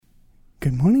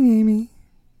Good morning, Amy.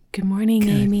 Good morning,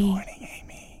 Amy. Good morning,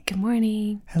 Amy. Good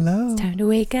morning. Hello. It's time to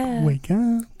wake up. Wake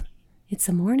up. It's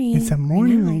the morning. It's the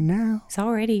morning right now. It's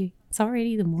already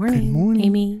the morning. Good morning,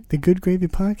 Amy. The Good Gravy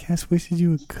Podcast wishes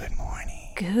you a good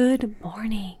morning. Good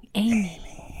morning,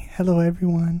 Amy. Hello,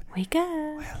 everyone. Wake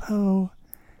up. Hello.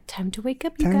 Time to wake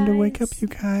up, you guys. Time to wake up, you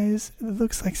guys. It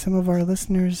looks like some of our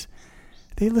listeners,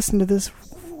 they listen to this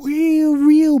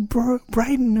real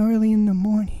bright and early in the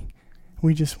morning.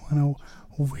 We just want to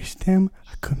wish them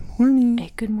a good morning.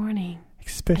 A good morning.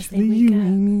 Especially you,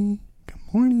 Amy. Good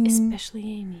morning. Especially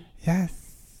Amy.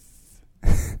 Yes.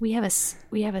 We have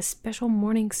a special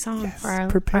morning song for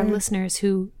our listeners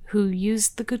who use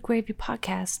the Good Gravy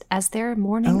Podcast as their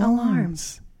morning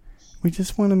alarms. We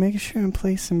just want to make sure and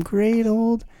play some great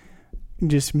old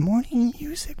just morning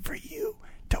music for you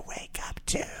to wake up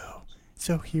to.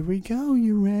 So here we go.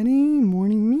 You ready?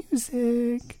 Morning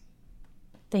music.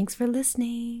 Thanks for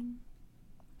listening.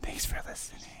 Thanks for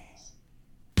listening.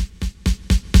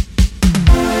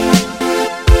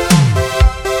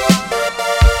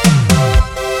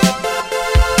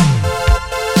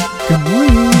 Good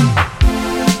morning.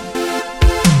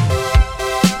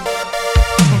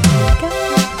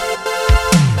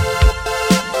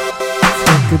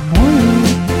 Good morning.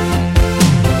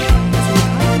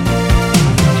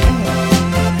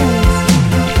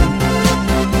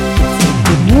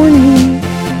 Good morning.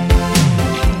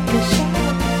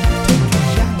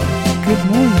 Good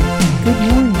morning. Good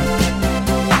morning.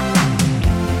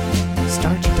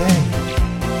 Start your day.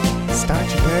 Start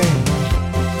your day.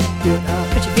 Get up.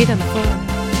 Put your feet on the floor.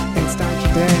 And start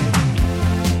your day.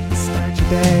 Start your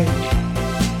day.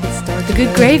 Start The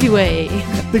Good Gravy Way.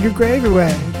 The Good Gravy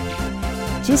Way.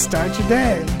 Just start your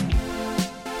day.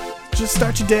 Just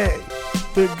start your day.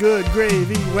 The Good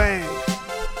Gravy Way.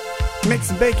 Make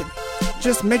some bacon.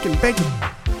 Just making bacon.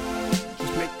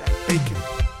 Just make that bacon.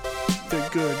 The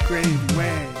Good Gravy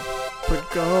Way.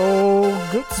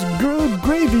 Get some good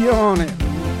gravy on it.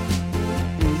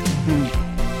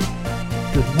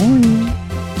 Good morning.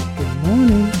 Good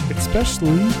morning.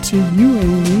 Especially to you,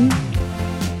 Amy.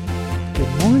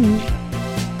 Good morning.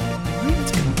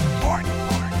 It's good morning.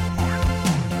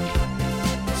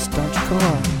 Start your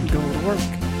car. Go to work.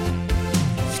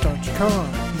 Start your car.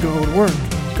 Go to work.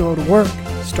 Go to work.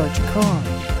 Start your car.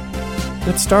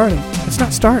 It's starting. It's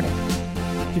not starting.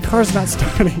 Your car's not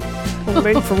starting. I'm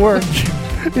late for work.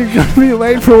 You're going to be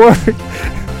late for work.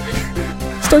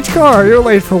 Start your car. You're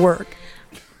late for work.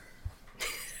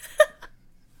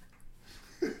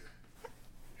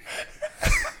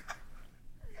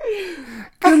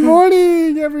 Good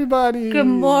morning, everybody. Good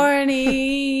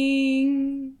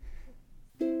morning.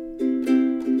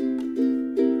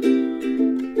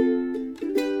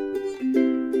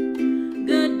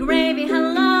 Good gravy,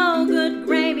 hello, good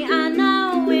gravy. I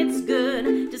know it's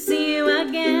good to see you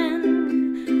again.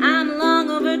 I'm long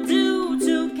overdue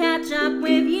to catch up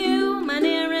with you, my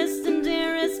nearest and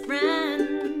dearest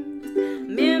friend.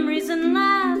 Memories and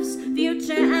laughs,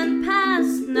 future and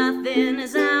past, nothing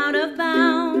is out of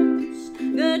bounds.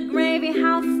 Good gravy,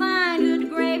 how fine, good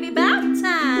gravy, about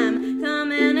time.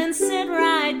 Come in and sit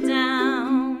right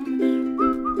down.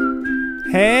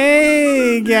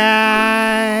 Hey,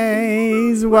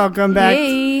 guys. Welcome back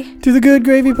to the Good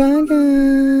Gravy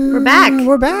Podcast. We're back.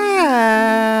 We're back.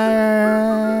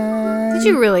 Did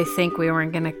you really think we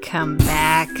weren't going to come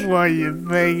back? What are you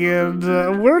thinking?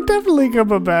 We're definitely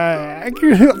coming back.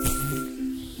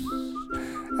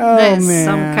 Oh, That's man.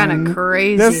 some kind of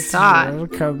crazy thought.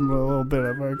 This a little bit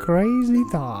of a crazy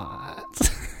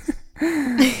thought.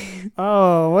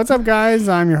 Oh, what's up, guys?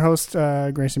 I'm your host,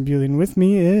 Grayson Bewley, and with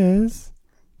me is...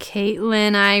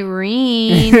 Caitlin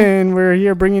Irene. And we're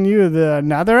here bringing you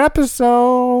another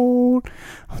episode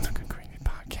of the Good Gravy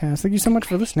Podcast. Thank you so much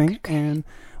for listening, and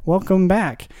welcome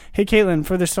back. Hey, Caitlin,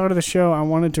 for the start of the show, I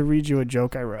wanted to read you a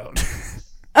joke I wrote.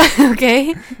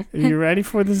 Okay. Are you ready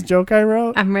for this joke I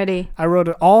wrote? I'm ready. I wrote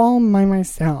it all by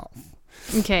myself.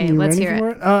 Okay, let's hear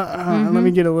it. Let me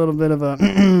get a little bit of a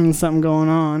something going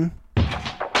on.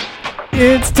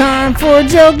 It's time for a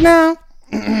joke now.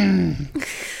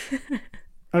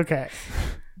 Okay.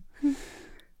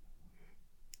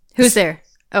 Who's there?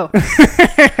 Oh.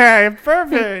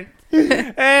 Perfect.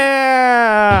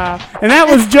 Yeah. And that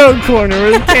was Joke Corner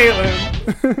with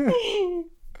Caitlin.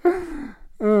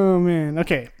 Oh, man.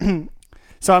 Okay.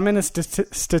 So I'm in a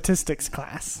statistics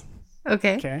class.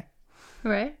 Okay. Okay.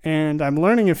 Right. And I'm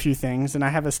learning a few things, and I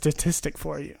have a statistic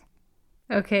for you.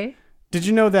 Okay. Did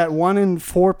you know that 1 in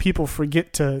 4 people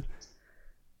forget to...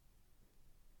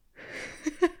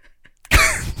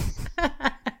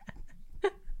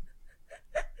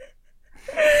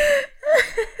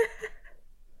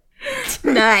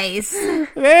 Nice.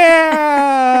 Yeah.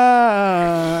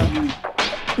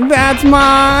 That's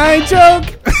my joke.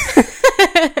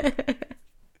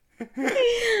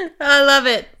 I love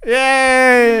it.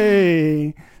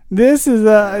 Yay. This is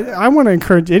I want to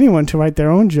encourage anyone to write their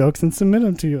own jokes and submit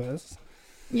them to us.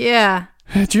 Yeah.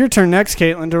 It's your turn next,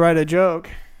 Caitlin, to write a joke.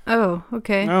 Oh,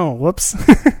 okay. Oh, whoops.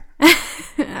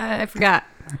 I forgot.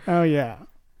 Oh, yeah.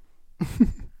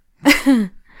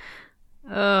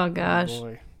 Oh, gosh. Oh,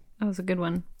 boy. That was a good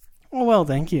one. Oh, well,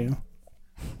 thank you.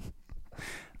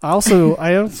 I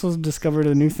also discovered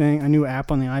a new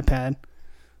app on the iPad.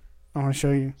 I want to show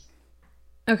you.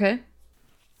 Okay.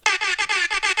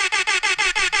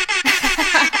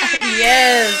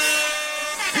 Yes.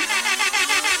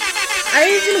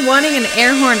 I've been wanting an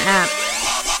air horn app.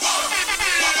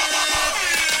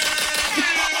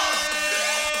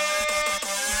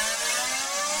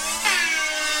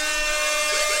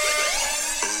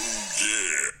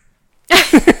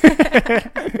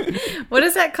 What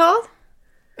is that called?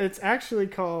 It's actually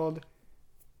called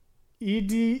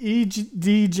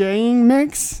DJing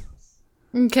Mix.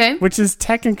 Okay. Which is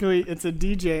technically, it's a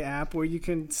DJ app where you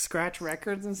can scratch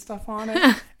records and stuff on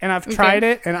it. And I've tried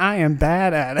it, and I am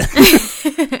bad at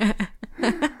it.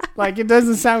 Like, it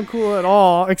doesn't sound cool at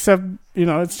all, except,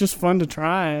 it's just fun to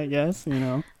try, I guess,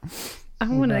 I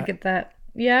want to get that.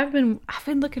 Yeah, I've been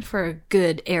looking for a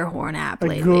good air horn app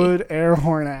lately. A good air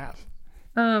horn app.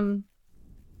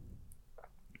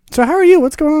 So how are you?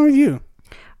 What's going on with you?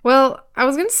 Well, I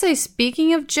was going to say,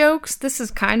 speaking of jokes, this is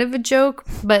kind of a joke,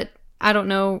 but I don't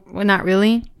know. Well, not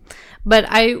really. But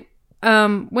I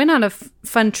went on a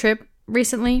fun trip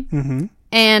recently,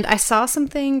 and I saw some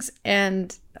things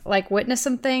and witnessed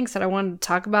some things that I wanted to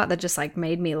talk about that just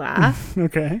made me laugh.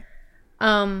 Okay.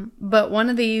 But one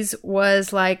of these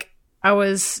was I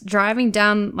was driving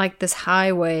down this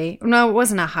highway. No, it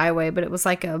wasn't a highway, but it was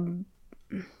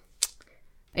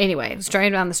anyway, I was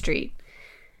driving down the street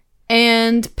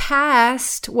and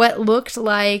passed what looked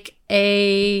like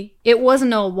it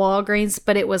wasn't a Walgreens,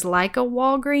 but it was like a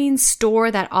Walgreens store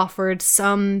that offered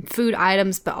some food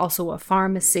items, but also a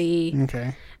pharmacy in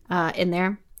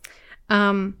there.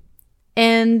 And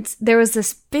there was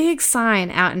this big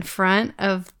sign out in front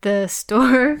of the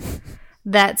store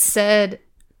that said,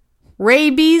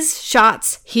 "Rabies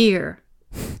shots here."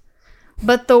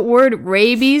 But the word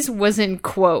rabies was in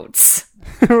quotes.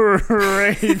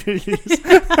 Rabies.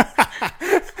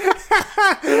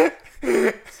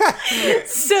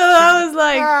 So I was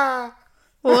like,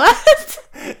 what?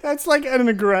 That's an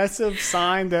aggressive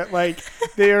sign that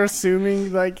they are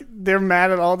assuming they're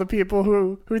mad at all the people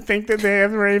who think that they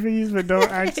have rabies but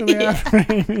don't actually have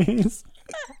rabies.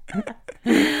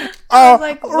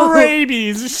 Oh,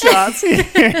 rabies shots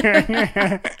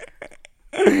here.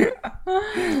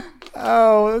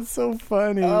 Oh, that's so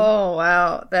funny. Oh,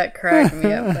 wow. That cracked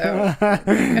me up, though.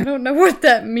 I don't know what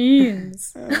that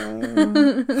means.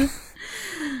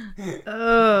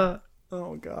 Oh,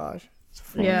 gosh. It's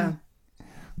funny. Yeah.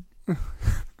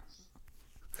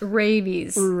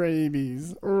 Rabies.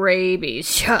 Rabies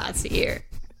shots here.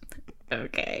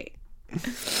 Okay.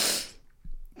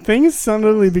 Things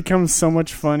suddenly become so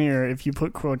much funnier if you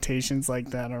put quotations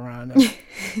like that around it.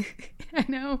 I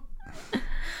know.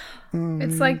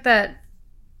 It's like that.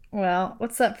 Well,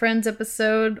 what's that Friends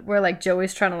episode where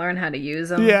Joey's trying to learn how to use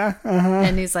them? Yeah.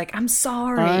 And he's like, "I'm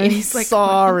sorry." And he's like,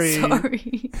 sorry. "I'm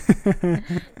sorry."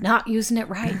 Not using it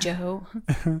right, Joe.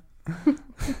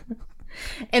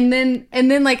 And then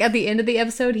at the end of the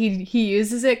episode, he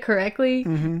uses it correctly.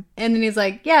 And then he's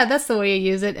like, "Yeah, that's the way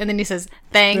you use it." And then he says,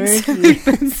 "Thanks."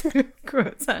 Thank you.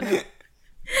 Quotes on it.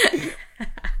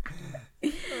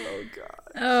 Oh, God.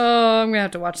 Oh, I'm gonna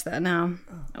have to watch that now.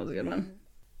 That was a good one.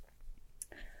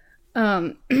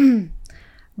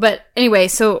 But anyway,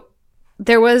 so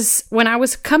there was, when I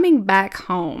was coming back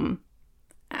home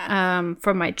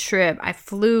from my trip, I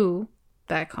flew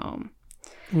back home.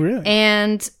 Really?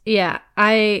 And yeah,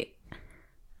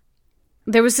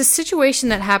 there was this situation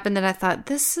that happened that I thought,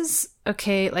 this is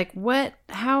okay.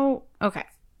 Okay.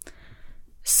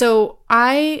 So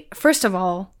first of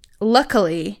all,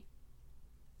 luckily,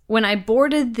 when I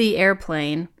boarded the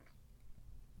airplane,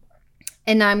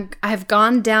 and I've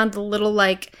gone down the little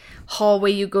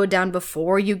hallway you go down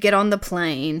before you get on the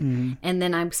plane, and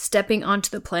then I'm stepping onto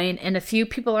the plane, and a few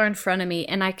people are in front of me,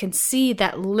 and I can see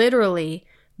that literally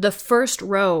the first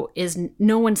row is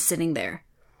no one sitting there,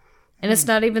 and it's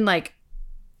not even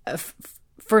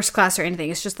first class or anything.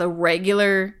 It's just the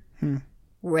regular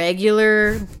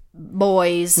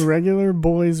boys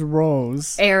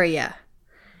rows area.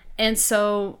 And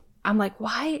so I'm like,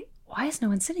 why is no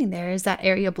one sitting there? Is that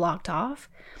area blocked off?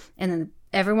 And then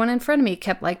everyone in front of me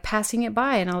kept like passing it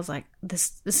by, and I was like,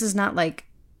 this is not like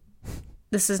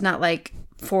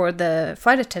for the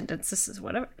flight attendants. This is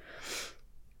whatever.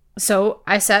 So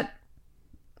I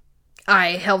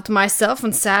helped myself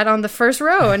and sat on the first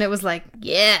row, and it was like,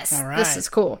 yes, All right. This is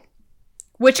cool.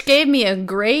 Which gave me a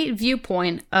great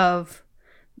viewpoint of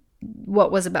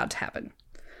what was about to happen.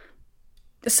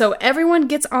 So everyone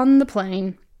gets on the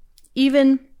plane,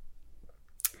 even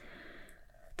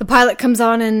the pilot comes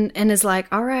on and is like,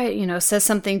 all right, says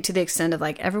something to the extent of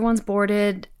like, everyone's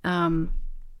boarded.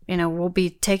 We'll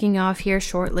be taking off here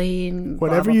shortly. And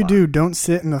Whatever blah, blah, you blah. do, don't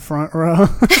sit in the front row.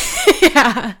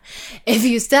 Yeah. If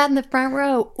you sat in the front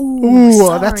row, Ooh,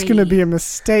 sorry. that's going to be a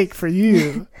mistake for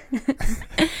you.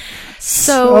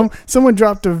 So someone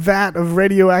dropped a vat of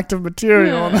radioactive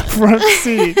material on the front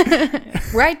seat.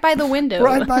 right by the window.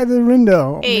 Right by the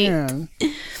window. Hey. Man.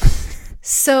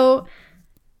 So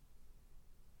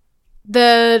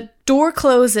the door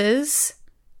closes,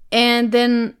 and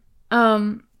then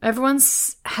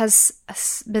everyone's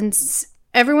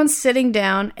sitting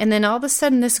down, and then all of a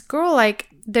sudden this girl, like,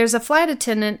 there's a flight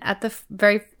attendant at the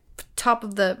very top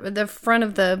of the front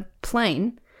of the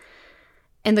plane,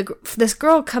 and this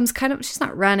girl comes kind of, she's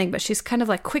not running, but she's kind of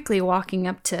like quickly walking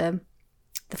up to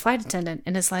the flight attendant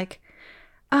and is like,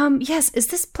 yes, is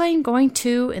this plane going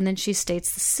to, and then she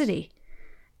states the city.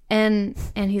 And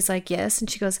he's like, yes. And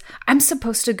she goes, I'm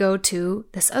supposed to go to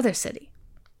this other city.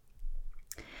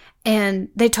 And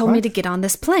they told me to get on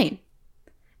this plane.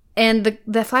 And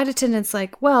the flight attendant's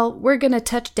like, well, we're going to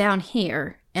touch down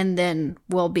here, and then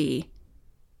we'll be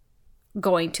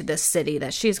going to this city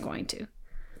that she's going to.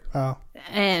 Oh.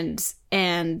 And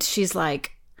she's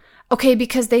like, okay,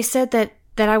 because they said that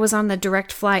I was on the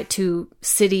direct flight to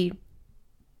city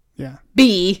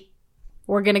B.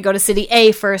 We're going to go to city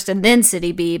A first and then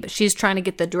city B, but she's trying to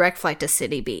get the direct flight to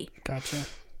city B. Gotcha.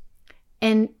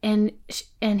 And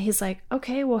he's like,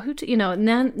 okay, well, now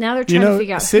they're trying to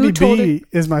figure out City who told B her.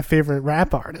 is my favorite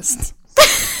rap artist.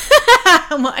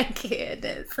 Oh my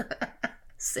goodness.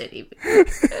 City B.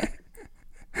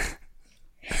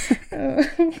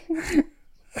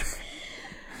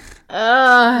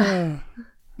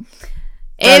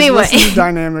 Anyway. Guys, listen to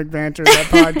Dynamic Banter, that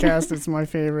podcast. It's my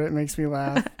favorite. It makes me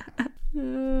laugh.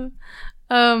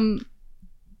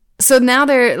 So now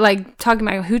they're like talking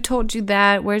about who told you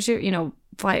that, where's your,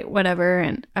 flight, whatever.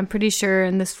 And I'm pretty sure,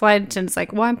 and this flight attendant's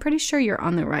like, well, I'm pretty sure you're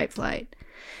on the right flight.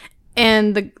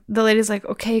 And the lady's like,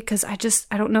 okay, because I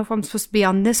don't know if I'm supposed to be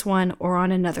on this one or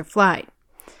on another flight.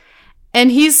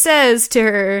 And he says to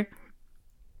her,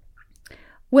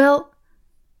 well,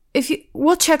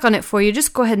 we'll check on it for you.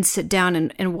 Just go ahead and sit down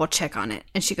and we'll check on it.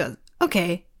 And she goes,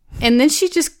 okay. And then she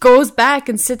just goes back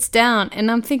and sits down.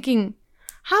 And I'm thinking,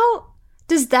 how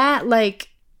does that like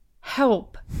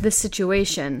help the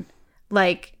situation?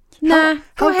 Like, nah,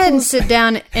 go ahead and sit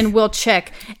down and we'll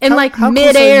check. And how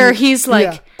midair, he's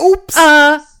like, oops.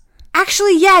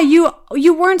 Actually, yeah, you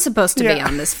weren't supposed to be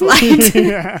on this flight.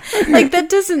 Like, that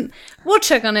doesn't, we'll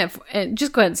check on it. And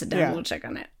just go ahead and sit down. We'll check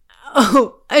on it.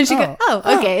 Oh, and she goes,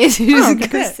 okay. She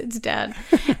just goes, sits down.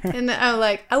 And I'm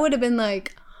like, I would have been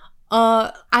like,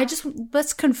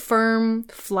 let's confirm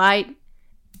flight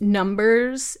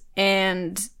numbers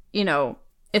and,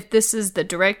 if this is the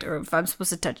direct or if I'm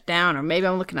supposed to touch down or maybe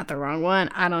I'm looking at the wrong one.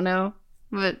 I don't know.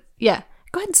 But yeah,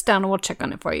 go ahead and sit down and we'll check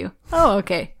on it for you. Oh,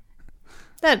 okay.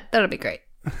 That'll be great.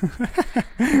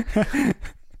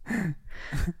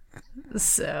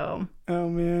 So. Oh,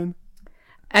 man.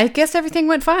 I guess everything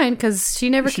went fine because she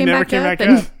never came back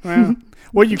up. Wow.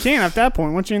 Well, you can't at that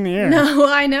point once you're in the air. No,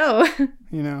 I know.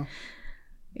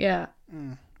 Yeah.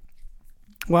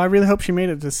 Well, I really hope she made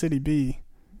it to City B.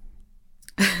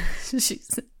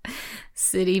 She's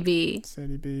City B.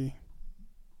 City B.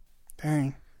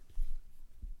 Dang.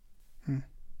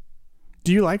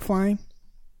 Do you like flying?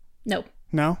 No.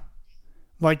 No?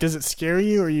 Like, does it scare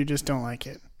you or you just don't like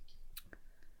it?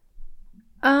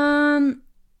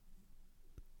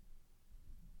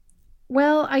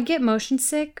 Well, I get motion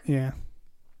sick. Yeah.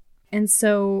 And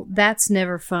so that's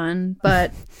never fun,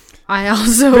 but I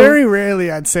also... Very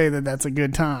rarely I'd say that that's a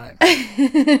good time.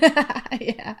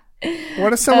 Yeah.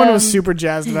 What if someone was super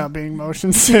jazzed about being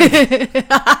motion sick?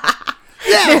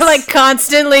 Yes! They're like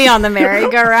constantly on the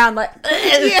merry-go-round like...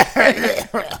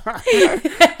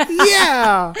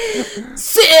 Yeah!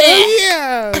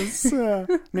 Yes!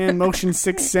 Man, motion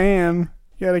sick Sam.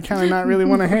 You gotta kind of not really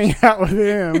want to hang out with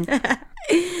him.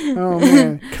 Oh,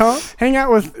 man. Hang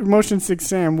out with motion sick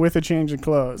Sam with a change of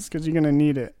clothes, because you're gonna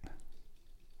need it.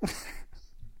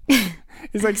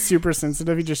 He's like super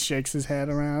sensitive. He just shakes his head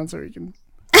around so he can...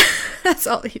 That's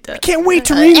all he does. I can't wait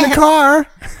to read the car.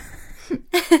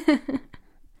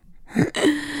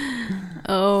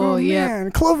 Oh, yeah.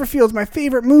 Man, Cloverfield's my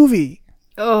favorite movie.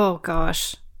 Oh,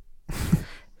 gosh.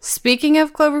 Speaking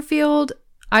of Cloverfield,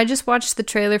 I just watched the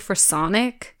trailer for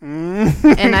Sonic,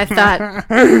 and I thought,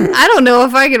 I don't know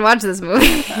if I can watch this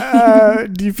movie.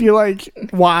 Do you feel like,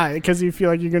 why? Because you feel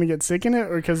like you're going to get sick in it?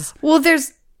 Or because Well,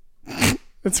 there's...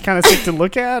 it's kind of sick to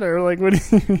look at? Or like, what do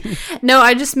you mean? No,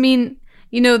 I just mean...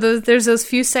 there's those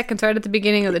few seconds right at the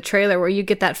beginning of the trailer where you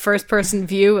get that first-person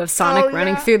view of Sonic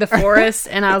running through the forest,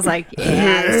 and I was like,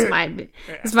 yeah,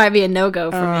 this might be a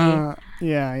no-go for me.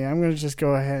 Yeah, I'm going to just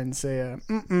go ahead and say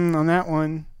on that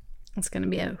one. It's going to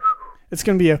be a... It's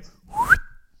going to be a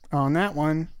on that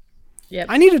one. Yep.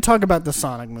 I need to talk about the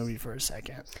Sonic movie for a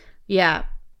second. Yeah.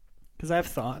 Because I have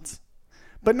thoughts.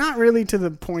 But not really to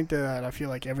the point that I feel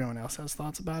like everyone else has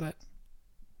thoughts about it.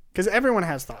 Because everyone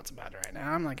has thoughts about it right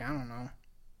now. I'm like, I don't know.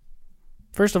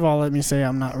 First of all, let me say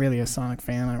I'm not really a Sonic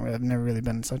fan. I've never really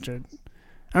been I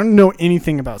don't know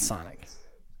anything about Sonic.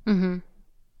 Mm-hmm.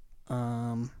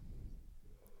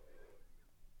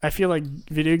 I feel like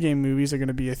video game movies are going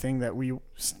to be a thing that we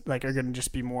like are going to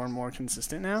just be more and more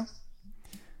consistent now.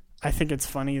 I think it's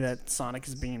funny that Sonic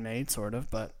is being made, sort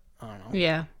of, but I don't know.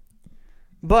 Yeah.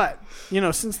 But,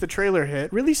 since the trailer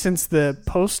hit, really since the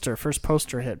first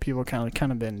poster hit, people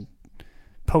kind of been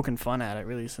poking fun at it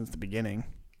really since the beginning.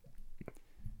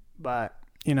 But,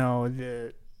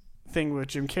 the thing with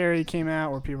Jim Carrey came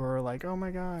out where people were like, oh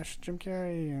my gosh, Jim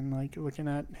Carrey, and like looking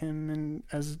at him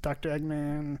as Dr.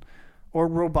 Eggman or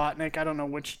Robotnik. I don't know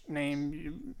which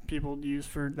name people use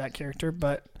for that character,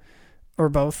 or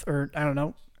both, or I don't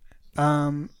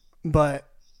know. But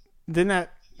then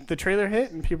the trailer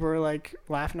hit and people were like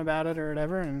laughing about it or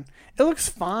whatever, and it looks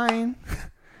fine.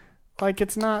 Like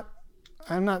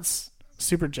I'm not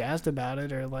super jazzed about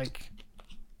it, or like,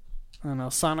 I don't know,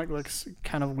 Sonic looks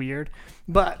kind of weird,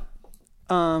 but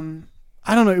I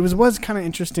don't know, it was kind of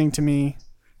interesting to me.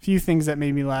 A few things that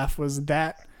made me laugh was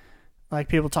that, like,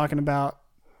 people talking about,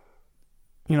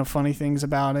 funny things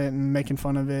about it and making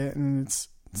fun of it, and it's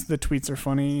the tweets are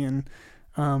funny, and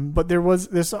but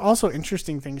there's also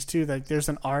interesting things too. Like, there's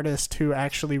an artist who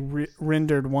actually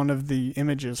rendered one of the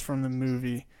images from the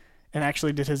movie and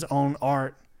actually did his own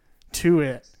art to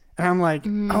it, and I'm like,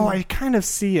 oh, I kind of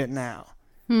see it now.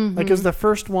 Mm-hmm. Like, it was the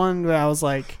first one where I was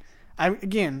like,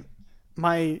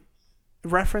 my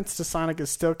reference to Sonic is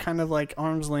still kind of like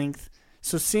arm's length.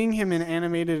 So seeing him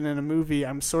animated in a movie,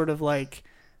 I'm sort of like,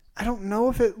 I don't know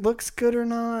if it looks good or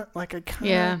not. Like, I kind of...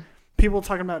 Yeah. People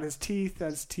talking about his teeth, that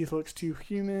his teeth looks too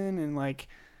human, and like,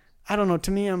 I don't know.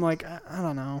 To me, I'm like, I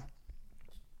don't know.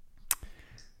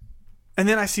 And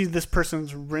then I see this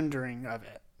person's rendering of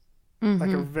it, like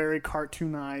a very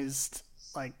cartoonized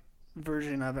like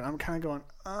version of it. I'm kind of going,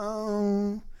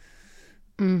 oh,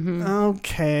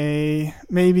 okay,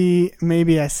 maybe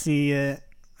I see it.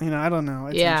 I don't know.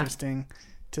 It's interesting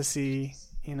to see.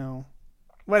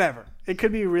 Whatever. It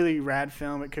could be a really rad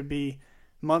film. It could be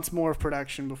months more of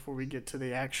production before we get to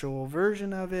the actual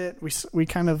version of it. We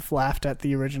kind of laughed at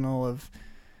the original of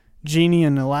Genie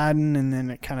and Aladdin, and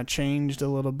then it kind of changed a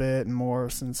little bit and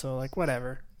Morse, and so like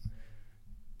whatever.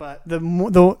 But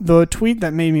the tweet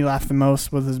that made me laugh the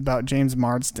most was about James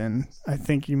Marsden. I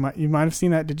think you might have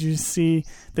seen that. Did you see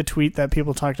the tweet that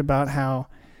people talked about how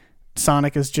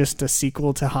Sonic is just a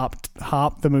sequel to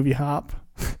Hop, the movie Hop?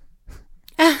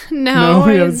 No,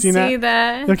 I didn't see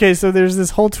that. Okay, so there's this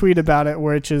whole tweet about it,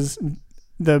 which is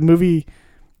the movie,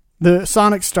 the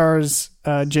Sonic stars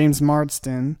James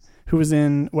Marsden, who was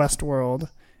in Westworld,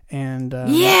 and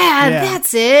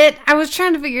that's it. I was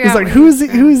trying to figure out. He's like, who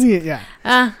is he? Yeah.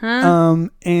 Uh-huh.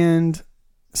 And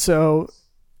so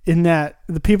in that,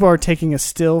 the people are taking a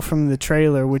still from the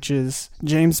trailer, which is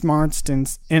James Marsden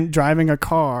driving a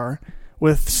car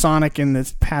with Sonic in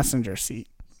the passenger seat.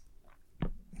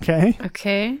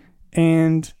 Okay.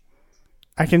 And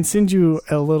I can send you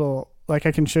a little, like,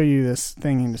 I can show you this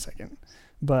thing in a second,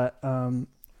 but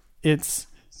it's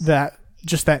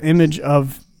just that image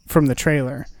from the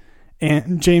trailer.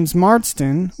 And James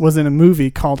Marsden was in a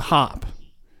movie called Hop,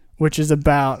 which is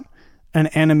about an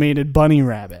animated bunny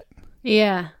rabbit.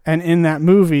 Yeah. And in that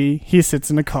movie, he sits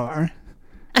in a car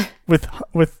with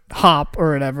Hop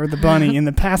or whatever, the bunny, in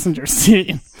the passenger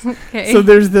seat. Okay. So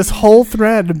there's this whole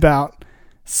thread about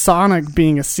Sonic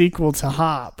being a sequel to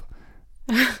Hop.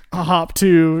 Hop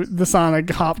 2, the Sonic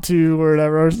Hop 2 or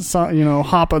whatever,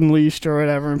 Hop Unleashed or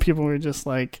whatever, and people were just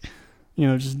like,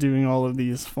 just doing all of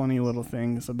these funny little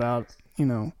things about,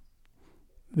 the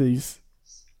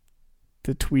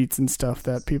tweets and stuff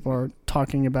that people are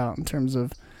talking about in terms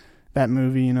of that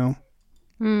movie,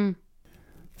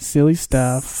 Silly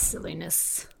stuff.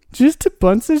 Silliness. Just a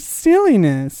bunch of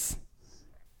silliness.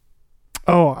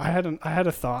 Oh, I had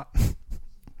a thought.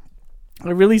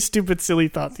 A really stupid, silly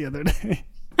thought the other day.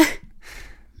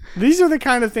 These are the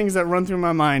kind of things that run through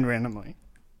my mind randomly.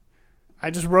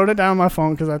 I just wrote it down on my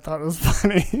phone because I thought it was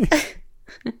funny.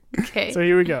 Okay. So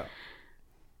here we go.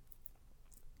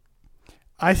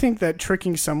 I think that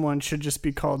tricking someone should just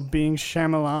be called being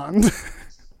Shyamalan.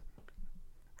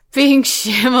 Being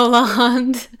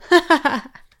Shyamalan.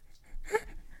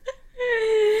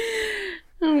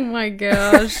 Oh my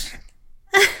gosh.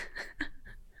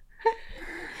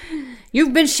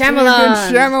 You've been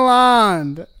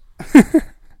Shyamalan.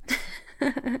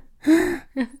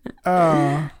 Oh,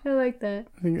 I like that.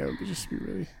 I think that would just be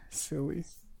really silly.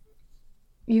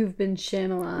 You've been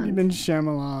Shyamalan. You've been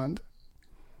Shyamalan.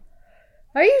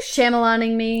 Are you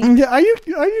Shyamalaning me? Yeah, are you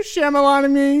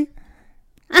Shyamalaning me?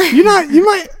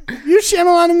 You're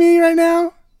Shyamalaning me right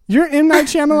now? You're M. Night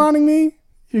Shyamalaning me?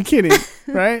 You're kidding,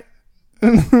 right?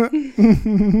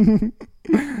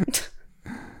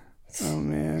 Oh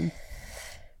man.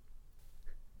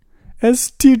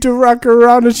 ST to rock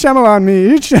around and Shyamalan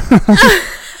me.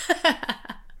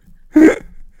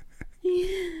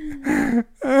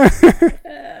 Oh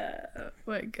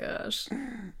my gosh.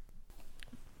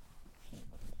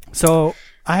 So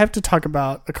I have to talk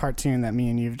about a cartoon that me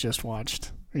and you've just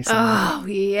watched recently. Oh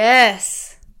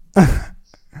yes.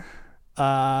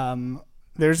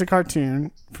 There's a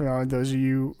cartoon for those of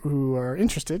you who are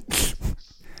interested.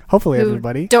 Hopefully Who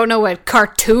everybody. don't know what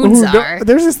cartoons are.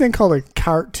 There's this thing called a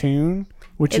cartoon,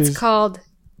 which It's is called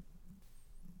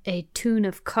A Tune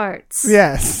of Carts.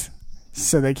 yes.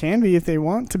 So they can be if they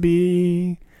want to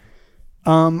be.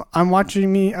 I'm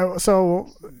watching so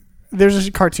there's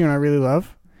a cartoon I really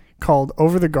love called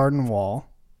Over the Garden Wall.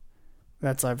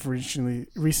 I've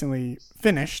recently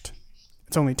finished.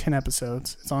 It's only 10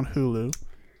 episodes. It's on Hulu.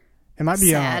 It might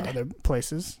be on other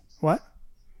places. What?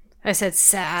 I said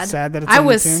sad. Sad that it's I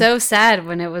only was 10? so sad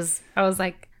when I was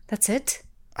like, that's it?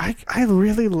 I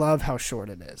really love how short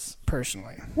it is,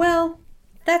 personally. Well,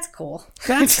 that's cool.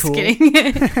 That's Just cool. kidding.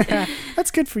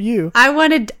 That's good for you. I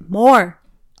wanted more.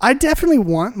 I definitely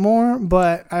want more,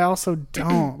 but I also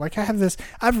don't. Like, I have this.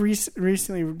 I've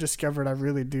recently discovered I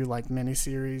really do like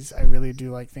miniseries. I really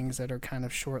do like things that are kind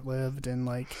of short-lived and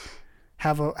like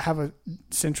have a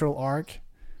central arc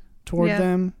toward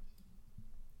them.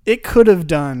 It could have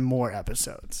done more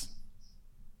episodes,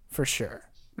 for sure.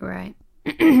 Right.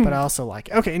 But I also like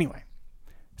it. Okay, anyway.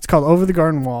 It's called Over the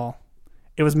Garden Wall.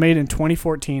 It was made in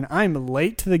 2014. I'm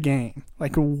late to the game.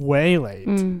 Like, way late.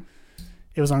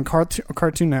 It was on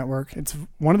Cartoon Network. It's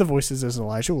one of the voices is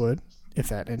Elijah Wood, if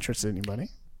that interests anybody.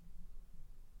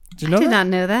 Did you know I did that? not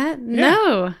know that. Yeah.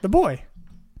 No. The boy.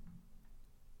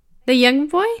 The young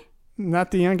boy? Not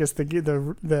the youngest.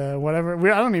 The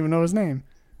whatever. I don't even know his name.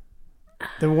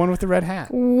 The one with the red hat.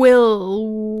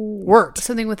 Wirt. Wirt.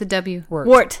 Something with a W. Wirt.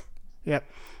 Wirt. Yep.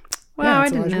 Wow, Yeah, I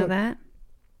it's didn't Elijah know Wood. that.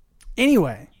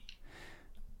 Anyway.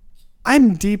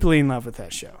 I'm deeply in love with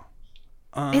that show.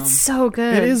 It's so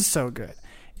good. It is so good.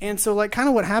 And so, like, kind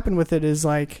of what happened with it is,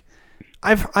 like,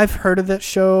 I've heard of that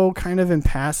show kind of in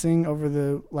passing over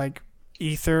the, like,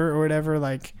 ether or whatever.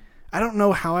 Like, I don't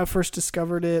know how I first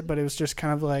discovered it, but it was just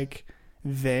kind of, like,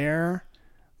 there.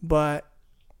 But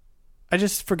I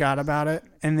just forgot about it.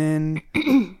 And then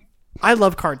I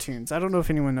love cartoons. I don't know if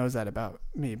anyone knows that about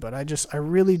me, but I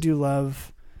really do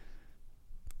love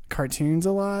cartoons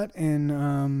a lot.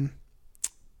 And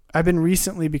I've been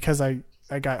recently, because I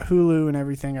got Hulu and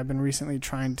everything, I've been recently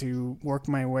trying to work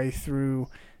my way through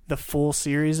the full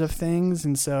series of things.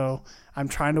 And so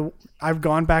I've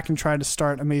gone back and tried to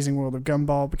start Amazing World of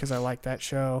Gumball because I like that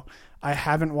show. I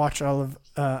haven't watched all of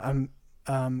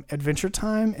Adventure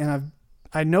Time, and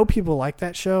I know people like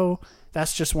that show.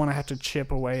 That's just one I have to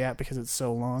chip away at because it's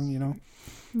so long, you know?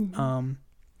 Mm-hmm.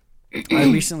 I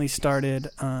recently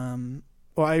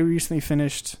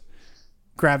finished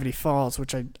Gravity Falls,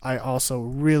 which I also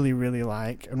really, really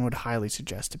like and would highly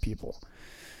suggest to people.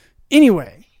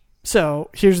 Anyway, so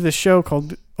here's this show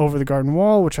called Over the Garden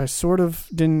Wall, which I sort of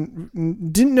didn't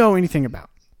know anything about.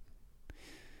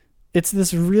 It's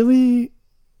this really,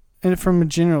 and from a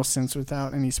general sense,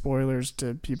 without any spoilers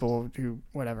to people who,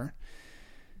 whatever,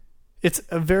 it's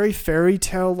a very fairy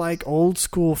tale-like, old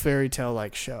school fairy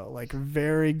tale-like show, like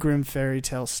very grim fairy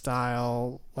tale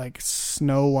style, like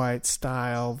Snow White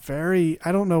style, very,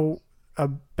 I don't know a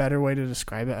better way to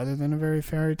describe it other than a very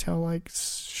fairy tale-like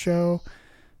show,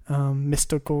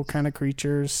 mystical kind of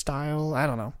creatures style, I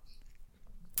don't know.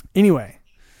 Anyway,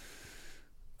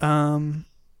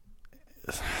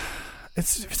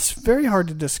 it's very hard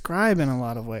to describe in a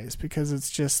lot of ways because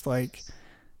it's just like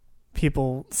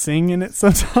people sing in it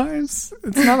sometimes.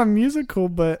 It's not a musical,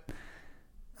 but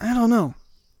I don't know.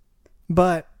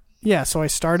 But yeah, so I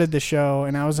started the show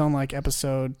and I was on like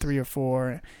episode 3 or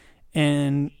 4,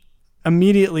 and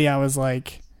immediately I was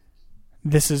like,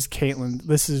 this is Caitlin.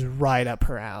 This is right up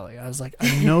her alley. I was like,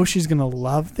 I know she's going to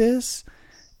love this,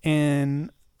 and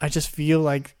I just feel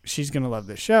like she's going to love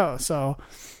this show. So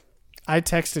I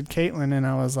texted Caitlin and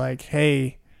I was like,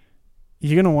 hey,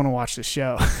 you're going to want to watch this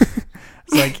show.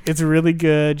 It's like, it's really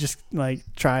good. Just like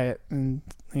try it and,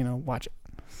 watch it.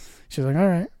 She's like, all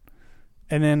right.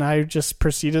 And then I just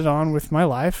proceeded on with my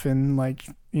life and like,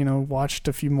 watched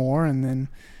a few more. And then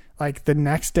like the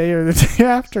next day or the day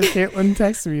after, Caitlin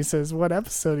texts me and says, what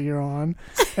episode are you on?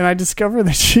 And I discovered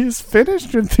that she's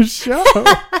finished with the show.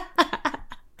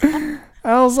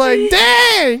 I was like,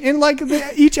 dang! And like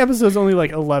each episode is only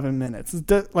like 11 minutes.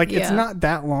 It's not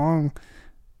that long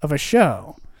of a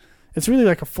show. It's really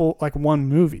like a full, like one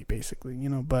movie basically,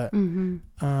 but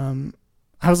I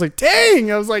was like,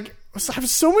 dang! I was like, I have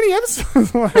so many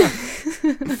episodes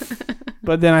left.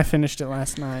 But then I finished it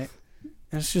last night.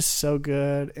 And it's just so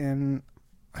good, and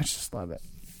I just love it.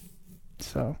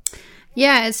 So,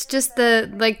 yeah, it's just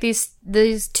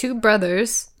these two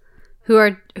brothers who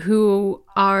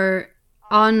are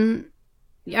on.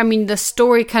 I mean, the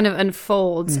story kind of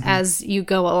unfolds as you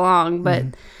go along, but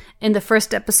in the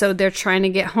first episode, they're trying to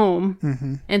get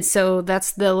home, and so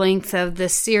that's the length of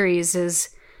this series is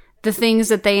the things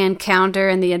that they encounter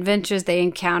and the adventures they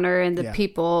encounter and the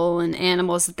people and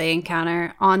animals that they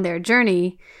encounter on their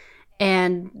journey.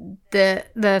 And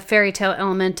the fairy tale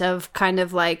element of kind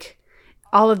of like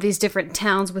all of these different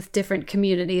towns with different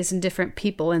communities and different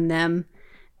people in them.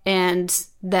 And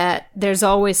that there's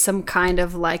always some kind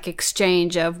of like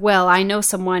exchange of, well, I know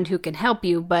someone who can help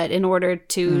you, but in order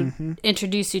to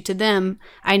introduce you to them,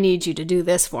 I need you to do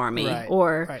this for me.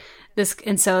 Right. This.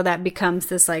 And so that becomes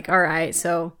this like, all right,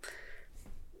 so,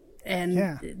 and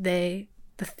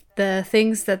the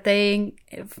things that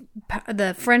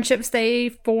the friendships they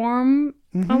form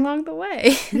along the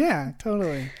way. Yeah,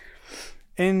 totally.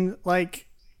 And like,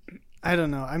 I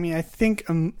don't know. I mean, I think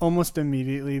almost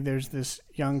immediately there's this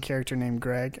young character named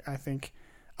Greg. I think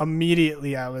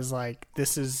immediately I was like,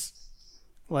 this is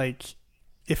like,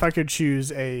 if I could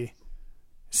choose a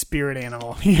spirit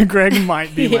animal, Greg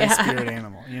might be my spirit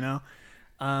animal,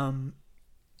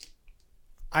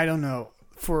 I don't know.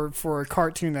 For a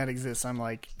cartoon that exists, I'm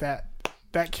like, that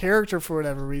character for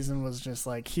whatever reason was just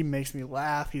like, he makes me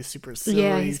laugh. He's super silly.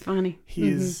 Yeah, he's funny.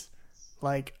 He's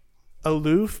like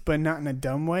aloof, but not in a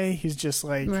dumb way. He's just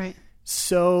like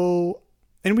so,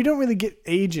 and we don't really get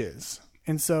ages,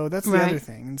 and so that's the other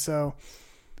thing. And so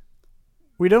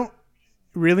we don't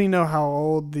really know how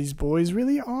old these boys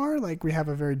really are. Like, we have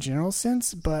a very general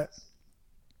sense, but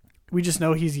we just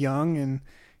know he's young and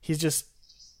he's just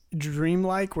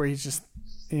dreamlike, where he's just,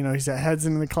 he's got heads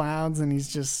in the clouds and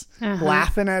he's just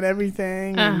laughing at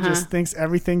everything and just thinks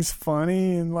everything's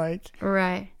funny and like,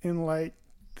 and like,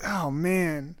 oh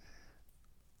man,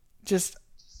 just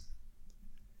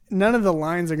none of the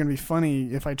lines are going to be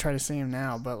funny if I try to say them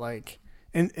now, but like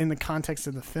in the context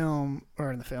of the film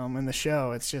or in the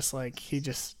show, it's just like,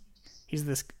 he's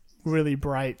this really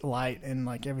bright light in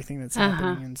like everything that's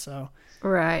happening. And so,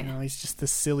 he's just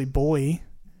this silly boy.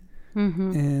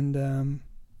 And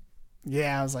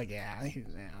I was like,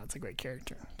 that's a great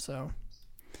character. So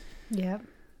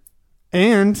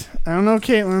and I don't know,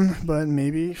 Caitlin, but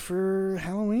maybe for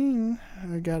Halloween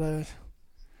I got a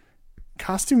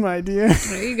costume idea.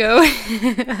 There you go.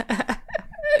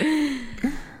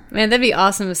 Man, that'd be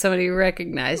awesome if somebody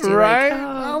recognized you, right? Like,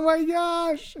 oh my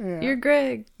gosh, you're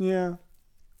Greg. Yeah.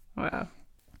 Wow.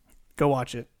 Go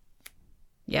watch it.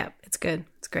 Yeah, it's good.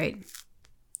 It's great.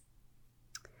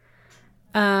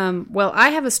 Well, I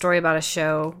have a story about a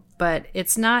show, but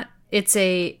it's not, it's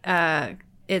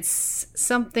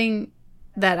something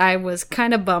that I was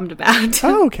kind of bummed about.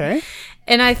 Oh, okay.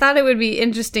 And I thought it would be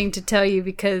interesting to tell you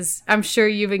because I'm sure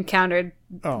you've encountered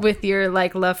with your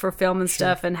like love for film and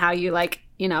stuff and how you like,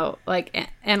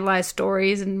 analyze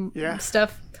stories and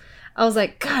stuff. I was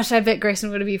like, gosh, I bet Grayson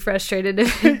would be frustrated.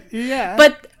 Yeah.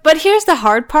 But here's the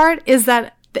hard part is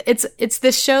that it's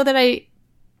this show that I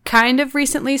kind of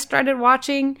recently started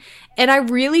watching, and I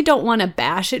really don't want to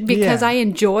bash it because I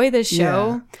enjoy the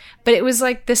show, but it was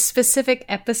like this specific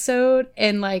episode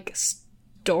and like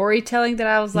storytelling that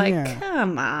I was like,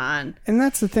 come on. And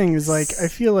that's the thing is like, I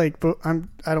feel like, but I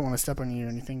don't want to step on you or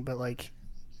anything, but like,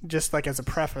 just like as a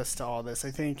preface to all this,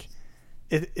 I think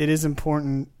it is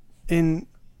important and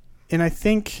I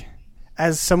think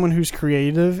as someone who's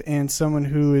creative and someone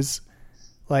who is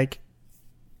like,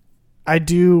 I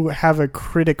do have a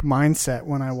critic mindset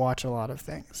when I watch a lot of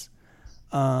things.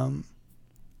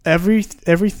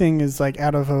 Everything is like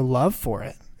out of a love for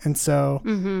it. And so,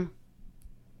 Mm-hmm.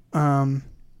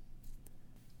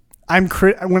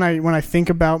 When I think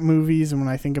about movies and when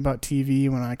I think about TV,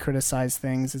 when I criticize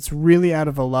things, it's really out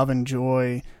of a love and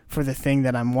joy for the thing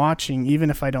that I'm watching. Even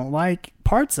if I don't like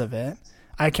parts of it,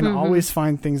 I can always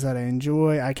find things that I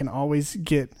enjoy. I can always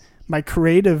get my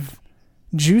creative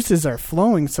juices are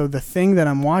flowing. So the thing that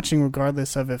I'm watching,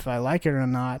 regardless of if I like it or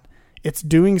not, it's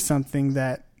doing something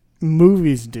that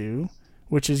movies do,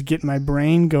 which is get my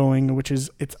brain going,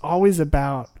 it's always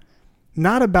about,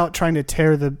 not about trying to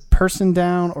tear the person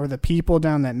down or the people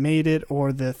down that made it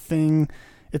or the thing.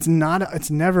 It's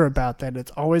never about that.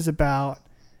 It's always about,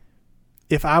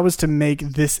 if I was to make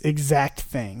this exact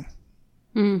thing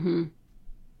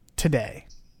today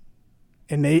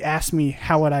and they asked me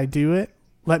how would I do it,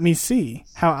 let me see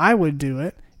how I would do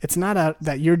it. It's not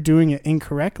that you're doing it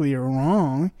incorrectly or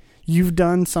wrong. You've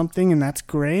done something and that's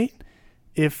great.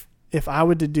 If I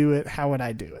were to do it, how would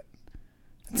I do it?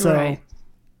 So Right.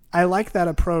 I like that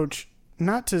approach,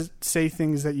 not to say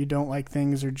things that you don't like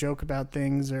things or joke about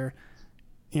things or,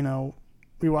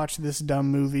 we watched this dumb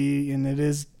movie and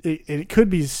it could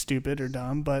be stupid or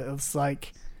dumb, but it's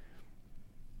like,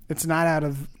 it's not out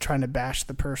of trying to bash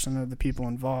the person or the people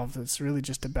involved. It's really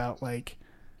just about like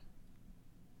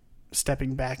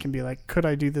stepping back and be like, could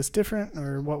I do this different?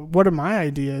 Or what are my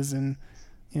ideas and,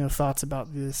 thoughts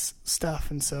about this stuff?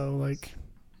 And so like,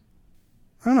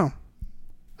 I don't know.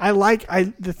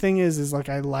 The thing is like,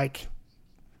 I like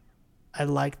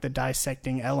the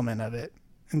dissecting element of it.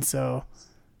 And so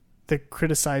the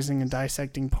criticizing and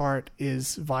dissecting part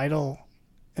is vital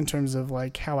in terms of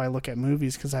like how I look at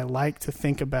movies. 'Cause I like to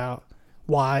think about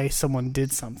why someone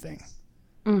did something,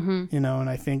 and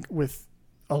I think with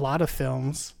a lot of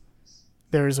films,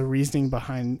 there is a reasoning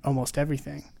behind almost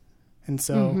everything. And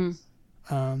so,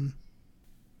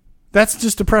 that's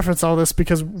just to preference all this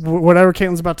because whatever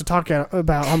Caitlin's about to talk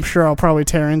about, I'm sure I'll probably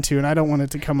tear into, and I don't want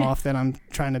it to come off that I'm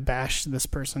trying to bash this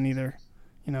person either,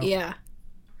 Yeah.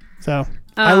 So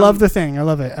I love the thing. I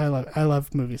love it. I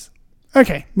love movies.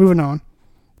 Okay, moving on.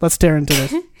 Let's tear into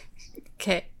this.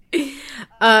 Okay.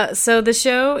 So the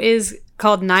show is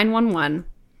called 911.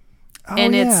 Oh,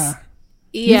 and yeah.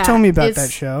 Yeah. You told me about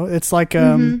that show. It's like,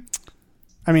 I mean,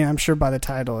 I'm sure by the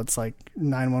title, it's like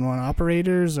 911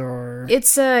 operators or...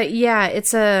 It's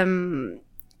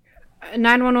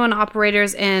 911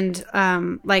 operators and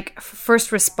like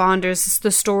first responders. It's the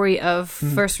story of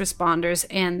first responders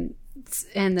and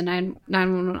the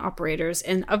 911 operators.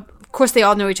 And of course they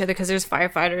all know each other because there's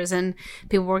firefighters and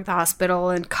people work at the hospital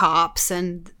and cops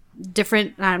and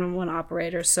different 911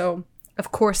 operators. So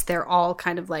of course they're all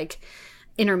kind of like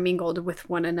intermingled with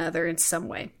one another in some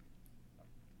way.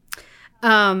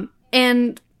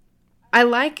 And I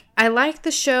like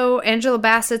the show. Angela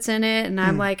Bassett's in it, and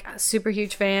I'm like a super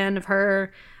huge fan of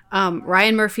her.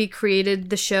 Ryan Murphy created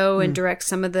the show and directs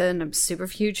some of and I'm a super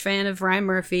huge fan of Ryan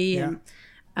Murphy. Yeah.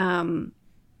 And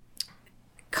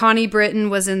Connie Britton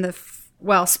was in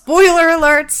spoiler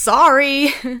alert,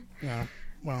 sorry. Yeah,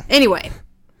 well. Anyway,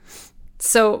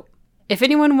 so if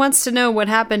anyone wants to know what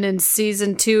happened in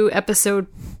season 2, episode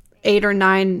 8 or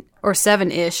 9 or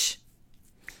 7-ish,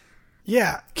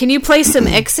 Yeah. can you play some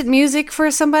exit music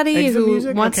for somebody Exit who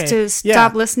music? wants Okay. to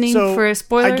stop listening So, for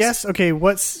spoilers? I guess,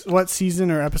 what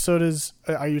season or episode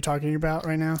are you talking about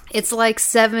right now? It's like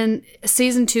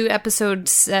season 2, episode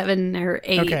 7 or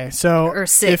 8. Okay, so or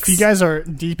 6. if you guys are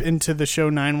deep into the show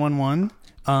 911,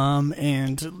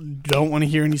 and don't want to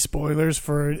hear any spoilers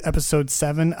for episode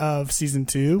 7 of season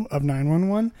 2 of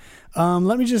 911,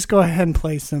 let me just go ahead and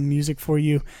play some music for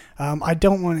you. I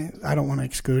don't want to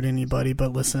exclude anybody,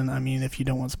 but listen, I mean, if you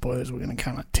don't want spoilers, we're going to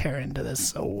kind of tear into this.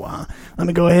 So let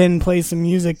me go ahead and play some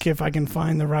music if I can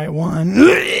find the right one.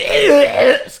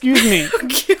 Excuse me.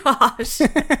 Gosh.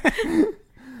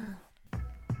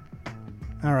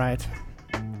 All right.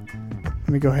 Let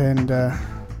me go ahead and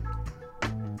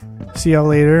see y'all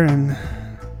later. And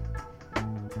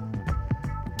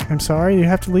I'm sorry you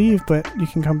have to leave, but you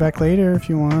can come back later if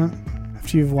you want.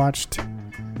 After you've watched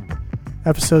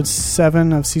episode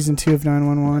 7 of season 2 of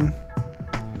 911.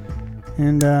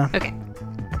 And Okay.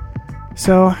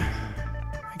 so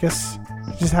I guess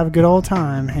just have a good old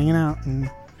time hanging out. And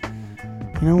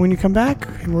when you come back,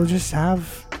 we'll just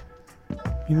have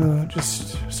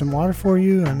just some water for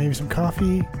you and maybe some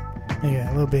coffee, maybe a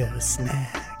little bit of a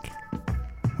snack.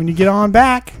 When you get on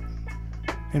back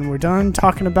and we're done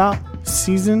talking about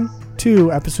season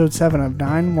 2, episode 7 of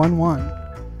 911.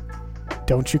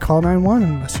 Don't you call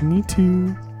 911 unless you need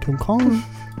to. Don't call them.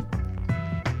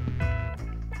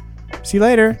 See you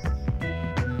later.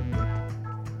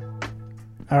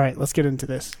 All right, let's get into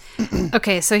this.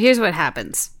 Okay, so here's what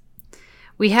happens.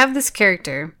 we have this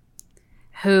character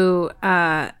who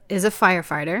is a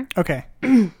firefighter. Okay.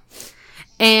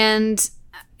 And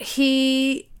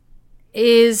he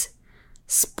is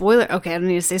okay, I don't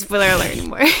need to say spoiler alert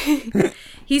anymore.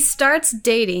 He starts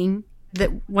dating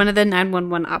one of the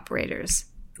 911 operators.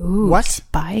 Ooh, what?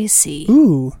 Spicy.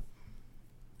 Ooh.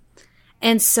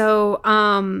 And so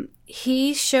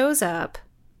he shows up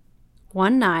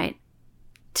one night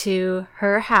to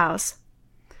her house.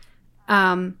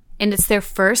 And it's their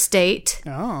first date.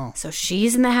 Oh. So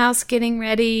she's in the house getting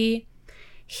ready.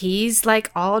 He's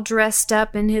like all dressed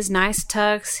up in his nice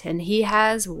tux. And he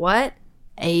has what?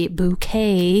 A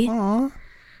bouquet. Aww.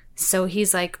 So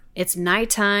he's like, it's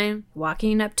nighttime,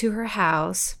 walking up to her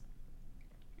house.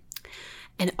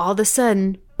 And all of a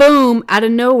sudden, boom, out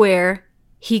of nowhere,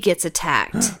 he gets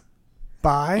attacked.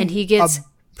 By? And he gets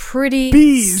pretty...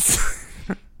 bees.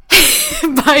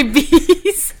 by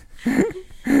bees.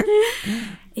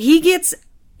 He gets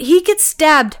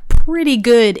stabbed pretty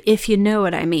good, if you know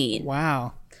what I mean.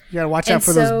 Wow. You gotta watch out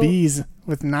for those bees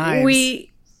with knives.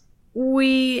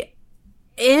 We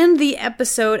end the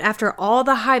episode after all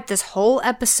the hype. This whole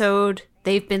episode,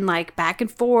 they've been like back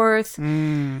and forth.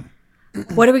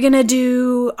 What are we gonna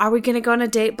do? Are we gonna go on a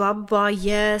date? Blah blah blah.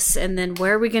 Yes. And then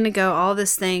where are we gonna go? All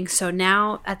this thing. So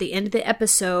now at the end of the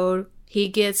episode, he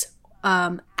gets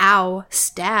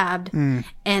stabbed,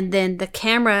 and then the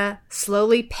camera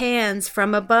slowly pans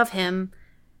from above him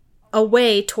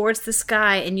away towards the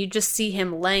sky, and you just see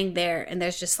him laying there, and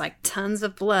there's just like tons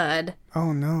of blood.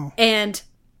 Oh no. And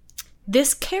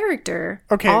this character...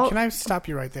 Okay, can I stop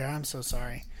you right there? I'm so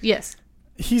sorry. Yes.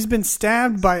 He's been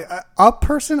stabbed by a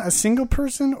person, a single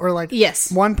person, or like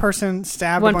yes, one person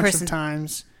stabbed a bunch of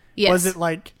times? Yes. Was it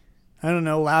like, I don't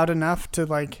know, loud enough to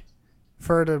like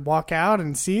for her to walk out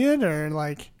and see it, or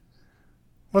like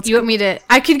you want me to?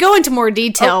 I could go into more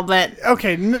detail, but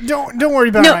okay, don't worry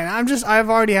about it right now. I've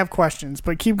already have questions,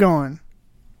 but keep going.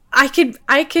 I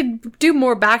could do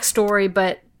more backstory,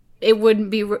 but it wouldn't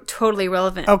be totally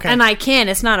relevant. Okay, and I can.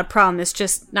 It's not a problem. It's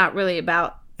just not really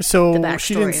about. So the backstory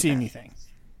she didn't see anything.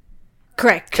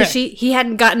 Correct, because he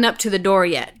hadn't gotten up to the door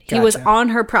yet. He was Gotcha. on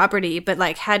her property, but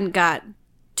like hadn't got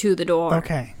to the door.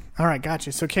 Okay, all right,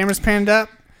 gotcha. So camera's panned up,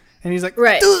 and he's like,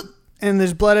 right, ugh! And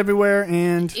there's blood everywhere,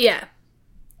 and yeah.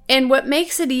 And what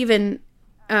makes it even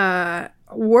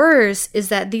worse is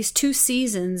that these 2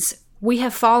 seasons, we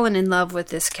have fallen in love with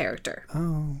this character.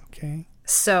 Oh, okay.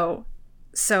 So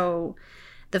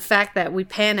the fact that we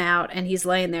pan out and he's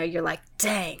laying there, you're like,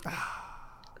 dang.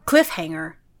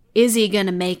 Cliffhanger. Is he going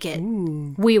to make it?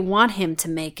 Ooh. We want him to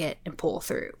make it and pull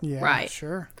through. Yeah, right.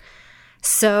 Sure.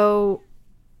 So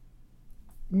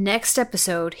next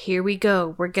episode, here we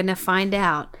go. We're going to find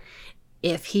out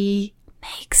if he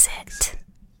makes it.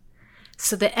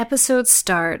 So the next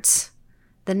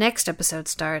episode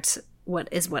starts,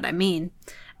 what I mean.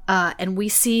 And we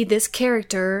see this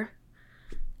character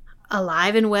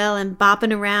alive and well and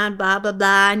bopping around, blah, blah,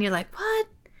 blah. And you're like, what?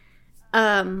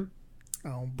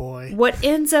 Oh, boy. What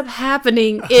ends up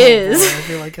happening is... Boy, I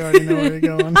feel like I already know where you're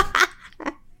going.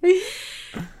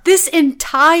 This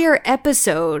entire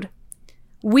episode,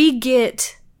 we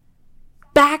get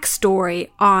backstory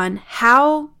on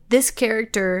how this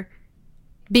character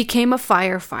became a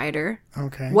firefighter.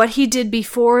 Okay. What he did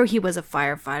before he was a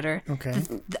firefighter. Okay.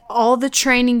 All the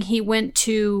training he went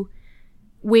to...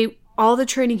 all the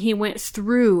training he went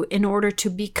through in order to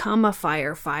become a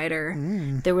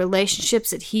firefighter, the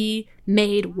relationships that he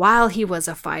made while he was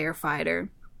a firefighter.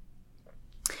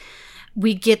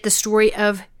 We get the story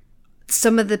of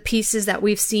some of the pieces that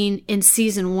we've seen in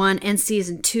season 1 and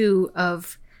season 2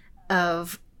 of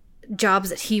jobs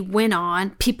that he went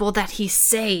on, people that he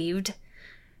saved,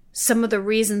 some of the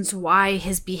reasons why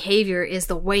his behavior is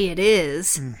the way it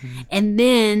is. Mm-hmm. And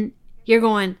then you're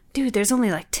going, dude, there's only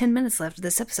like 10 minutes left of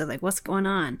this episode. Like, what's going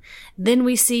on? Then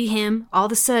we see him all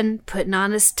of a sudden putting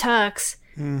on his tux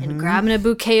and grabbing a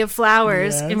bouquet of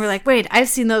flowers. Yes. And we're like, wait, I've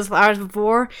seen those flowers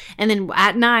before. And then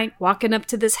at night, walking up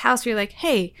to this house, you're like,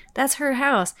 hey, that's her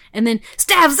house. And then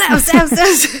stab. And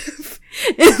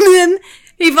then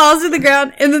he falls to the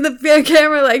ground. And then the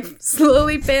camera like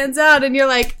slowly pans out. And you're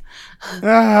like,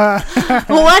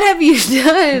 what have you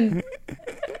done?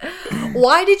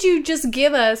 Why did you just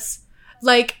give us...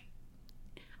 Like,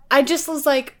 I just was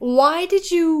like, why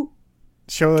did you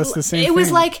show us the same thing? It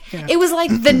was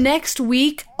like the next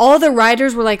week, all the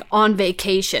writers were like on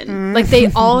vacation. Like they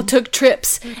all took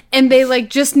trips and they like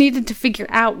just needed to figure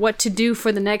out what to do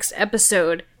for the next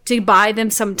episode to buy them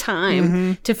some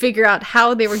time to figure out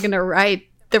how they were going to write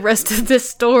the rest of this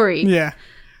story. Yeah.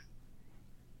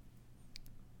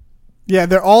 Yeah,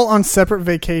 they're all on separate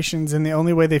vacations, and the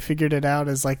only way they figured it out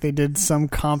is like they did some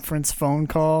conference phone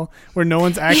call where no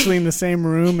one's actually in the same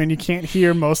room and you can't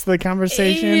hear most of the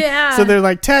conversation. Yeah. So they're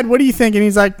like, Ted, what do you think? And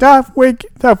he's like, wake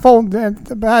the phone,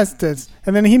 the bastards.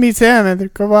 And then he meets him, and they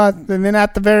go out, and then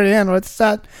at the very end, what's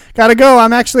that? Gotta go.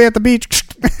 I'm actually at the beach.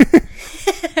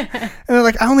 And they're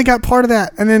like, I only got part of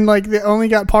that. And then like they only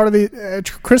got part of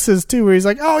the Chris's too, where he's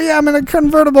like, oh yeah, I'm in a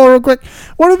convertible real quick.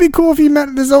 What would be cool if he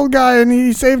met this old guy and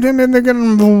he saved him and they're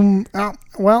gonna boom. Oh,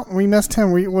 well, we missed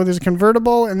him. There's a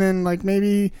convertible, and then like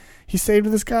maybe he saved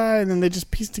this guy, and then they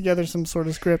just pieced together some sort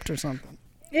of script or something.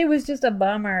 It was just a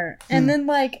bummer. And then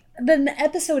like the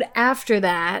episode after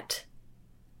that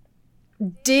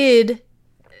did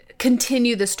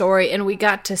continue the story, and we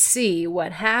got to see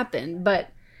what happened, but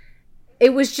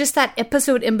it was just that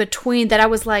episode in between that I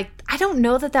was like, I don't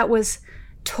know that was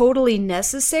totally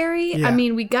necessary. Yeah. I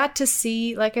mean, we got to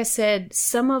see, like I said,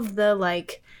 some of the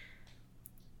like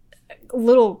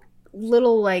little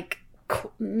like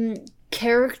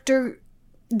character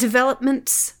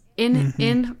developments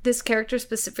in this character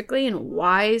specifically, and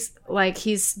why like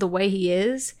he's the way he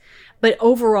is. But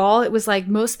overall, it was like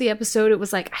most of the episode, it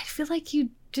was like, I feel like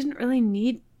you didn't really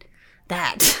need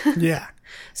that. Yeah.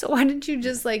 So why didn't you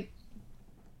just like,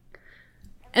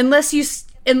 unless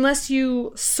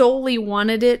you solely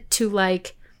wanted it to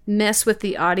like mess with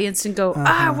the audience and go,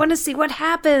 I want to see what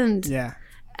happened. Yeah.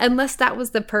 Unless that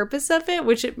was the purpose of it,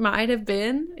 which it might have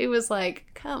been, it was like,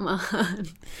 come on.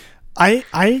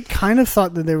 I kind of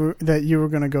thought that you were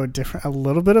going to go a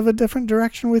little bit of a different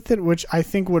direction with it, which I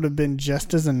think would have been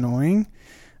just as annoying,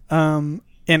 and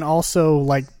also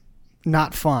like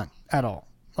not fun at all.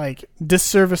 Like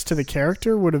disservice to the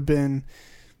character would have been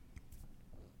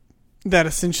that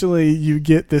essentially you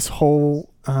get this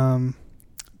whole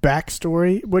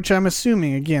backstory, which I'm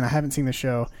assuming, again, I haven't seen the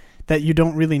show, that you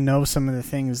don't really know some of the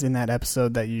things in that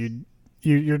episode that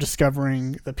you're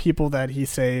discovering, the people that he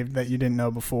saved that you didn't know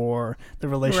before, the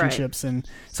relationships. Right. And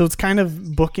so it's kind of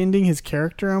bookending his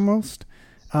character almost,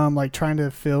 like trying to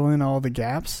fill in all the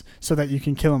gaps so that you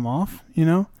can kill him off, you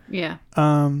know? Yeah.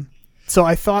 So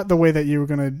I thought the way that you were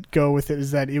going to go with it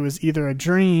is that it was either a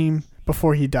dream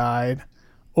before he died,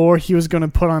 or he was going to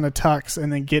put on a tux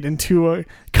and then get into a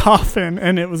coffin,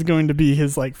 and it was going to be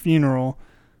his like funeral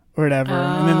or whatever.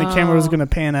 And then the camera was going to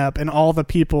pan up, and all the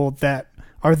people that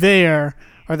are there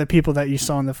are the people that you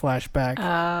saw in the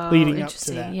flashback leading up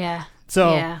to that. Yeah.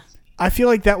 So yeah. I feel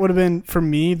like that would have been, for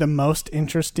me, the most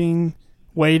interesting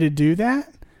way to do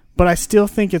that. But I still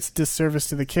think it's disservice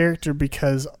to the character,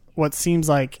 because what seems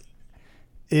like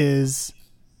is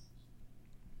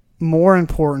more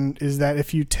important is that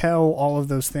if you tell all of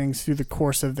those things through the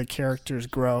course of the character's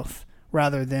growth,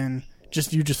 rather than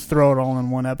just throw it all in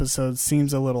one episode,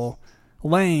 seems a little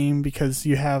lame, because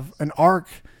you have an arc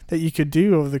that you could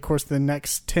do over the course of the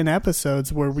next 10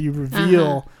 episodes where we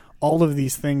reveal all of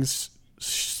these things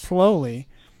slowly.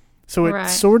 So it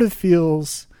sort of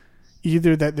feels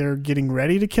either that they're getting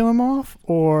ready to kill him off,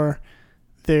 or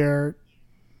they're...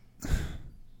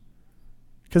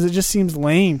 Because it just seems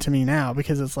lame to me now,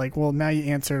 because it's like, well, now you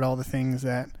answered all the things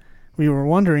that we were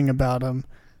wondering about him.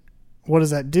 What does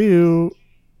that do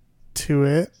to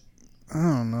it? I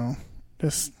don't know.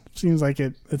 Just seems like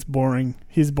it's boring.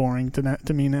 He's boring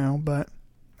to me now, but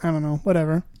I don't know.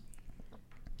 Whatever.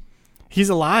 He's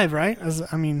alive, right?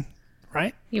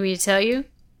 Right? You want me to tell you?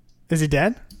 Is he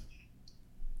dead?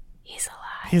 He's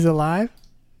alive. He's alive?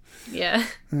 Yeah.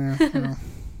 Well,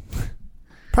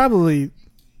 probably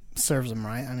serves him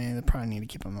right. I mean, they probably need to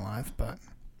keep him alive, but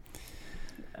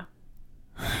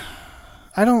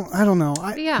I don't know.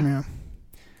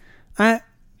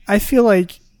 I feel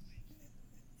like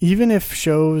even if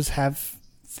shows have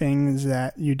things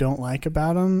that you don't like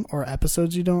about them, or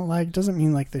episodes you don't like, doesn't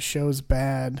mean like the show's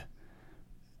bad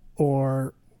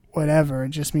or whatever. It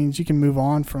just means you can move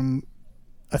on from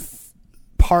a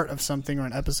part of something or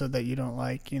an episode that you don't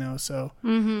like, you know. So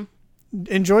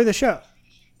enjoy the show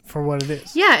for what it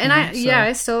is. Yeah, and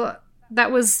I still,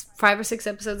 that was 5 or 6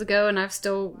 episodes ago, and I've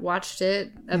still watched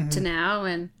it up to now.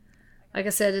 And like I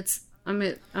said, I'm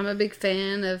a big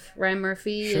fan of Ryan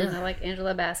Murphy, and I like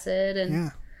Angela Bassett,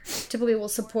 and typically will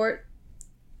support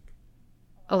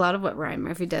a lot of what Ryan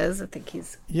Murphy does. I think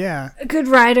he's a good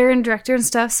writer and director and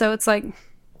stuff. So it's like,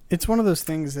 it's one of those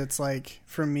things that's like,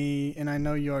 for me, and I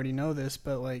know you already know this,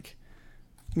 but like,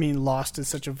 I mean, Lost is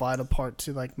such a vital part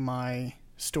to like my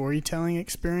storytelling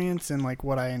experience and like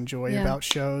what I enjoy about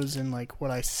shows, and like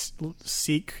what I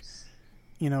seek,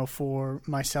 you know, for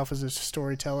myself as a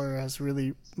storyteller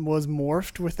was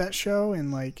morphed with that show.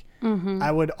 And like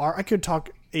I could talk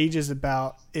ages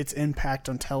about its impact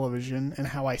on television and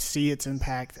how I see its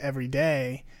impact every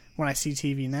day. When I see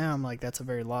TV now, I'm like, that's a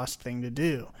very lost thing to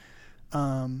do.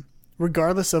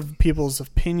 Regardless of people's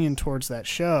opinion towards that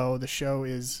show, the show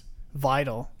is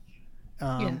vital,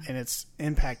 and its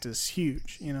impact is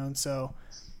huge, and so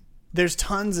there's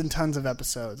tons and tons of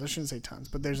episodes. I shouldn't say tons,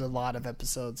 but there's a lot of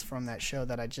episodes from that show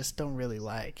that I just don't really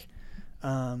like.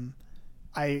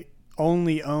 I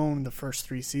only own the first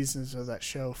 3 seasons of that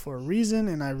show for a reason,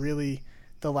 and the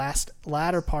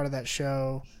latter part of that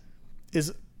show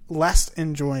is less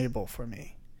enjoyable for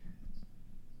me.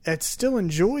 It's still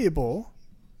enjoyable,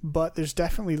 but there's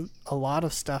definitely a lot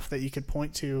of stuff that you could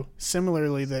point to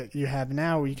similarly that you have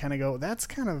now where you kind of go, that's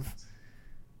kind of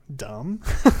dumb.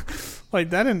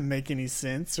 Like, that didn't make any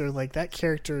sense, or like that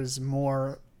character is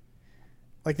more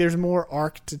like there's more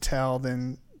arc to tell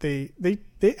than they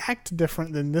act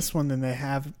different than this one than they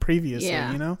have previously,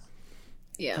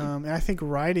 Yeah. And I think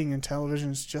writing in television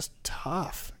is just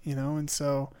tough, and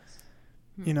so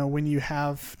when you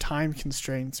have time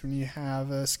constraints, when you have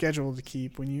a schedule to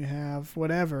keep, when you have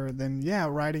whatever, then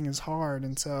writing is hard.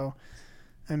 And so,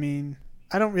 I mean,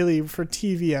 for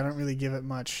TV, I don't really give it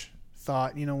much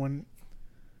thought, when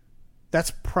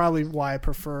that's probably why I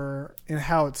prefer, and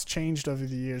how it's changed over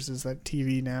the years, is that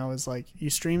TV now is like you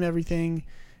stream everything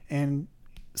and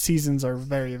seasons are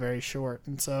very, very short.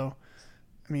 And so,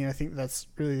 I mean, I think that's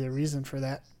really the reason for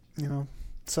that,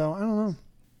 so I don't know.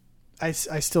 I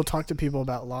still talk to people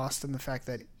about Lost and the fact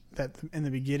that in the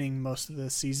beginning, most of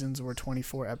the seasons were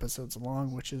 24 episodes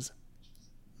long, which is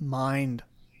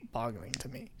mind-boggling to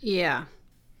me. Yeah.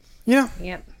 Yep.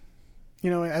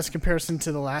 As comparison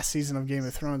to the last season of Game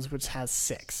of Thrones, which has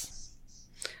 6.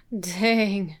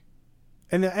 Dang.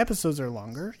 And the episodes are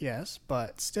longer, yes,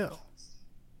 but still.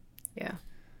 Yeah.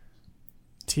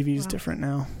 TV is different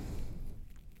now.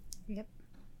 Yep.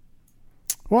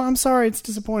 Well, I'm sorry, it's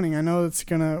disappointing. I know it's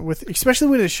especially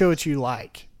with a show that you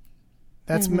like.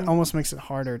 That's almost makes it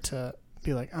harder to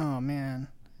be like, oh man.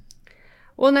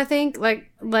 Well, and I think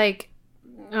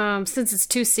since it's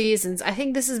 2 seasons, I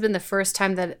think this has been the first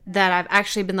time that I've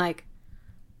actually been like,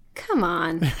 come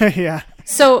on. Yeah.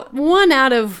 So 1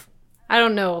 out of, I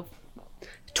don't know,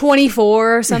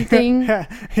 24 or something,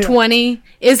 20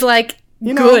 is like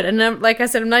good. And like I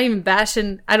said, I'm not even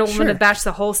bashing. I don't want to bash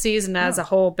the whole season as a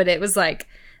whole, but it was like,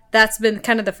 that's been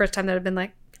kind of the first time that I've been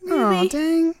like, really? Oh,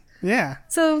 dang. Yeah.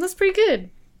 So that's pretty good.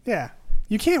 Yeah.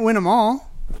 You can't win them all,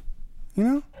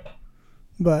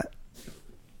 but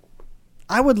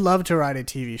I would love to write a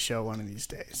TV show one of these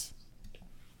days.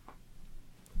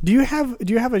 Do you have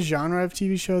a genre of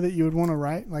TV show that you would want to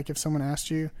write? Like if someone asked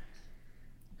you,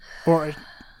 or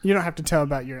you don't have to tell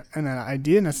about an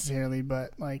idea necessarily,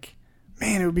 but like,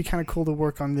 man, it would be kind of cool to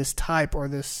work on this type or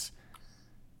this,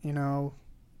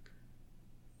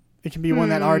 it can be one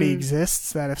that already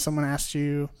exists, that if someone asked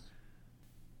you,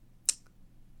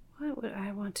 what would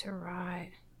I want to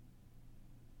write?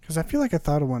 Because I feel like I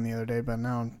thought of one the other day, but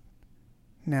now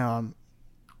I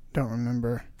don't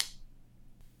remember.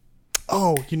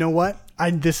 Oh, you know what?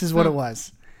 This is what it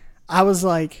was. I was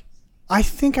like, I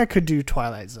think I could do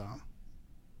Twilight Zone.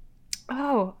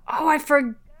 Oh, I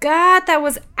forgot that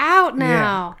was out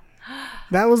now. Yeah.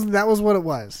 That was what it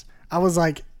was. I was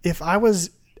like, if I was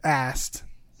asked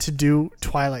to do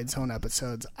Twilight Zone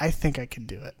episodes, I think I could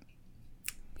do it.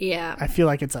 Yeah. I feel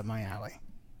like it's up my alley.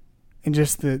 And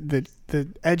just the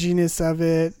edginess of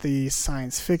it, the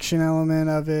science fiction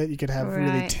element of it. You could have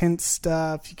really tense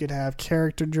stuff. You could have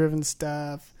character-driven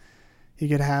stuff. You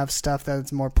could have stuff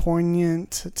that's more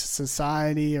poignant to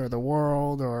society or the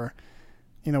world or,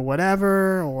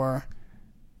 whatever. Or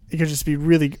it could just be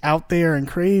really out there and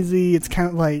crazy. It's kind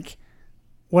of like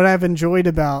what I've enjoyed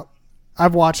about...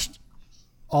 I've watched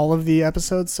all of the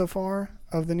episodes so far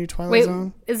of the new Twilight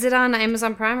Zone. Is it on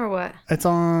Amazon Prime or what? It's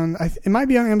on... it might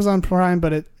be on Amazon Prime,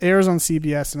 but it airs on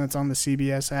CBS, and it's on the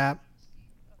CBS app.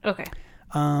 Okay.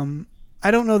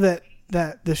 I don't know that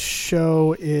the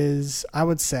show is... I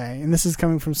would say, and this is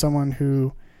coming from someone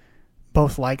who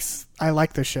both likes... I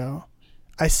like the show.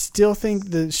 I still think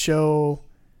the show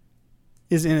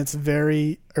is in its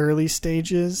very early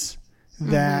stages,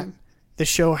 that the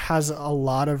show has a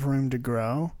lot of room to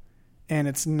grow. And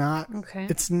it's not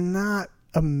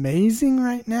amazing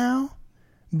right now,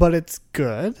 but it's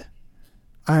good.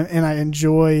 And I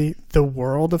enjoy the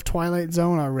world of Twilight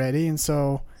Zone already. And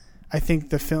so I think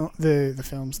the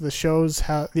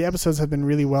episodes have been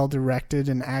really well directed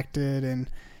and acted, and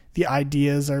the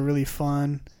ideas are really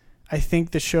fun. I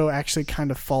think the show actually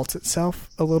kind of faults itself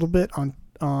a little bit on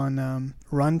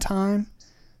runtime,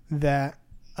 that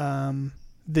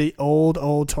the old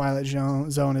Twilight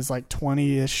Zone is like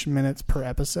 20-ish minutes per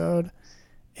episode,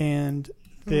 and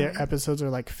their episodes are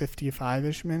like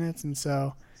 55-ish minutes, and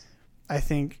so I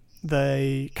think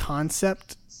the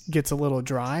concept gets a little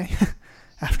dry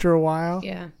after a while.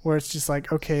 Yeah. Where it's just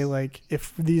like, okay, like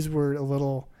if these were a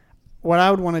little, what I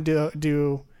would want to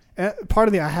do part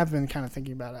of I have been kind of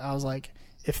thinking about it. I was like,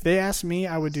 if they asked me,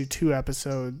 I would do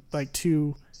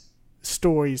 2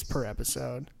 stories per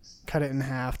episode. Cut it in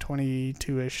half,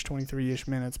 22-ish, 23-ish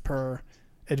minutes per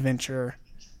adventure,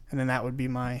 and then that would be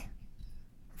my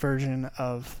version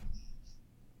of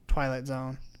Twilight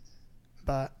Zone.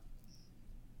 But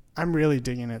I'm really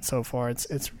digging it so far.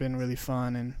 It's been really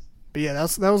fun, but yeah,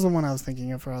 that was the one I was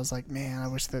thinking of. Where I was like, man, I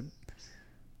wish that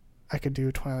I could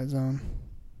do Twilight Zone,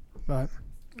 but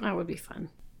That would be fun.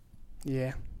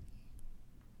 yeah,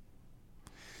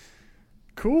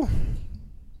 cool.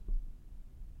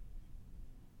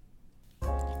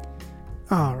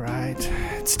 All right,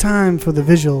 it's time for the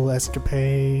visual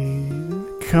escapade.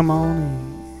 Come on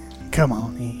in. Come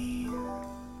on in.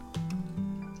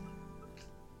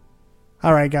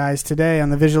 All right, guys, today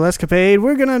on the visual escapade,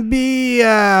 we're going to be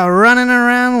running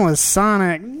around with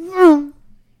Sonic.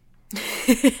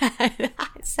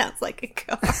 It sounds like a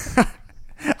car.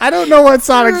 I don't know what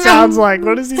Sonic sounds like.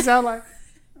 What does he sound like?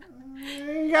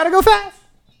 You gotta go fast.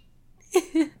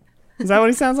 Is that what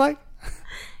he sounds like?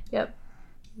 Yep.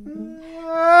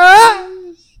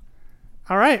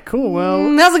 All right, cool.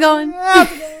 Well, How's it going?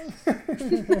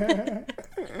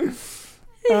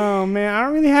 oh man, I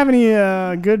don't really have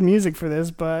any good music for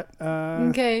this, but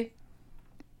Okay.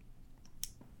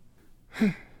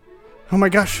 oh my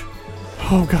gosh.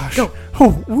 Oh gosh. Go.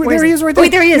 Oh, there he is right there.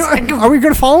 Wait, there he is. Are we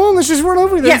gonna follow him? Let's just run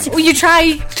over Yeah, this. well, you try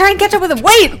and catch up with him.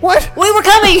 Wait! What? Wait, we're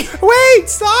coming! Wait,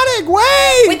 Sonic,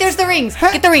 wait! Wait, there's the rings.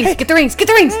 Get the rings. Hey. Get the rings. Get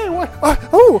the rings. Hey, what?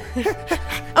 Oh!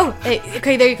 Oh, hey,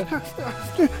 okay, there you go.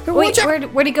 Wait, Watch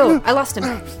out. where'd he go? I lost him.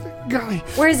 Golly.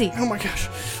 Where is he? Oh my gosh.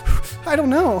 I don't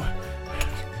know.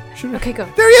 Should I- Okay, go.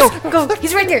 There he is. Go.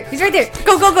 He's right there. He's right there.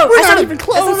 Go, go, go. We're I saw not him. even I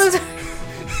saw close. him.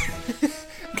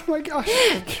 Oh my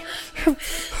gosh.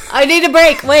 I need a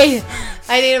break. Wait.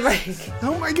 I need a break.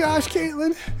 Oh my gosh,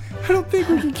 Caitlin. I don't think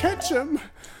we can catch him.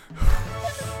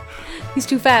 He's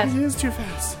too fast. He is too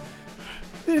fast.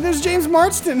 There's James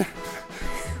Marsden.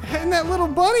 And that little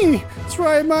bunny. That's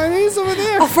right, my he's over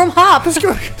there. Oh, from Hop. Let's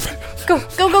go. Go,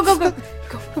 go, go, go, go.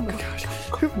 Oh my gosh.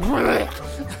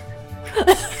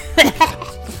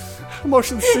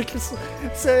 Motion sickness.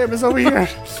 Sam is over here.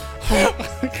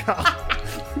 Oh, God.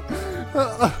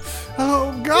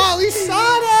 Oh, golly,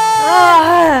 Sonic!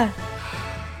 Ah.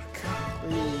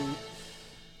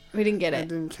 We didn't get I it.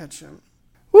 didn't catch him.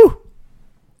 Woo!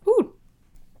 Ooh.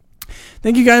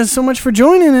 Thank you guys so much for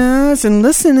joining us and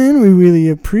listening. We really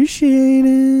appreciate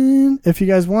it. If you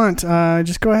guys want,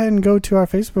 just go ahead and go to our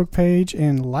Facebook page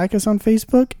and like us on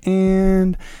Facebook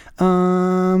and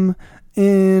on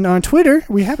Twitter.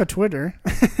 We have a Twitter.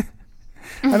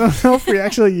 I don't know if we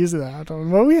actually use that,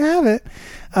 but we have it.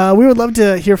 We would love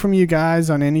to hear from you guys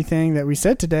on anything that we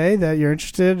said today that you're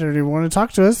interested or you want to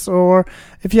talk to us. Or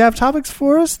if you have topics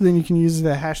for us, then you can use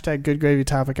the hashtag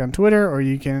GoodGravyTopic on Twitter, or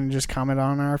you can just comment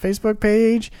on our Facebook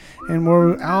page. And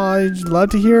I'd love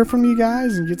to hear from you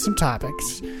guys and get some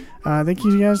topics. Thank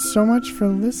you guys so much for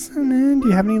listening. Do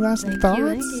you have any last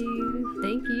thoughts?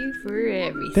 Thank you for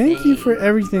everything. Thank you for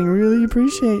everything. Really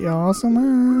appreciate y'all so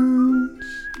much.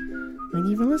 Thank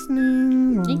you for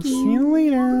listening. We'll Thank you. see you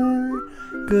later.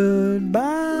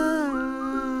 Goodbye.